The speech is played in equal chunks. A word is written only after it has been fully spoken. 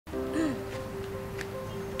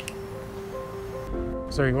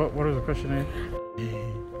Sorry, what was the question here?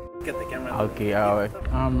 Get the camera. Okay,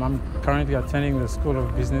 I'm currently attending the School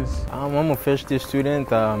of Business. I'm a first-year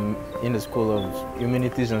student in the School of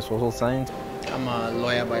Humanities and Social Science. I'm a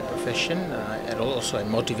lawyer by profession and also a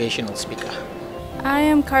motivational speaker. I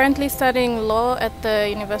am currently studying law at the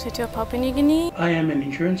University of Papua New Guinea. I am an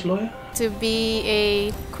insurance lawyer. To be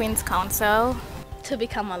a Queen's Counsel. To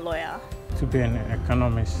become a lawyer. To be an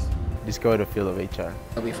economist. Discover the field of HR.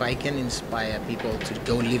 If I can inspire people to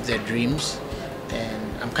go live their dreams, and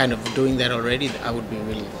I'm kind of doing that already, I would be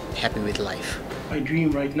really happy with life. My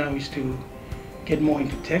dream right now is to get more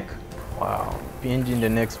into tech. Wow, PNG in the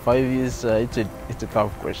next 5 years, it's a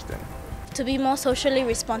tough question. To be more socially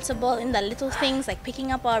responsible in the little things like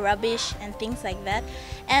picking up our rubbish and things like that.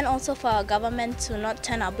 And also for our government to not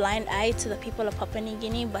turn a blind eye to the people of Papua New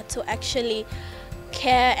Guinea, but to actually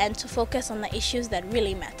care and to focus on the issues that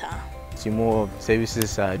really matter. See more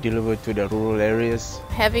services delivered to the rural areas.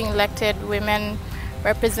 Having elected women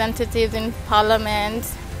representatives in parliament.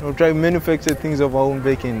 We'll try to manufacture things of our own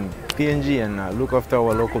back in PNG and look after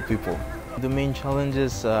our local people. The main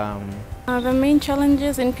challenges? The main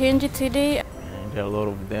challenges in PNG today? There are a lot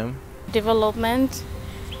of them. Development,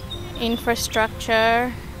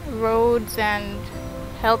 infrastructure, roads and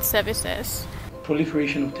health services.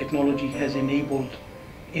 Proliferation of technology has enabled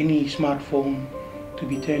any smartphone to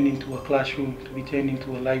be turned into a classroom, to be turned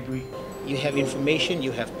into a library. You have information,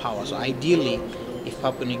 you have power. So ideally, if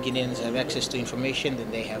Papua New Guineans have access to information, then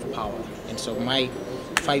they have power. And so my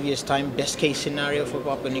 5 years time, best case scenario for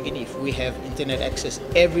Papua New Guinea, if we have internet access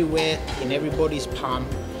everywhere, in everybody's palm,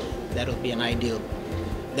 that'll be an ideal,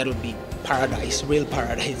 that'll be paradise, real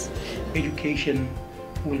paradise. Education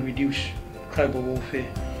will reduce tribal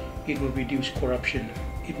warfare, it will reduce corruption,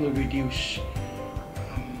 it will reduce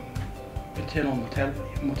maternal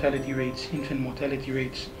mortality rates, infant mortality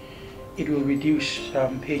rates, it will reduce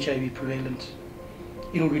HIV prevalence,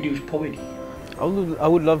 it will reduce poverty. I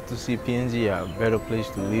would love to see PNG a better place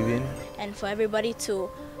to live in. And for everybody to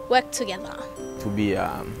work together. To be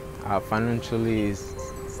a financially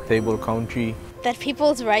stable country. That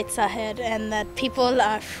people's rights are heard and that people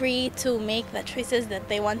are free to make the choices that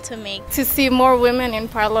they want to make. To see more women in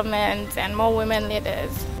parliament and more women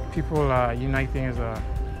leaders. People are uniting as a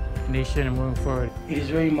nation and moving forward. It is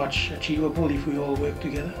very much achievable if we all work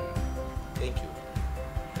together. Thank you.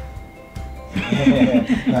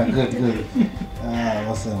 Good.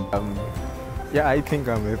 Awesome. Yeah, I think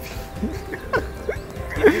I'm happy.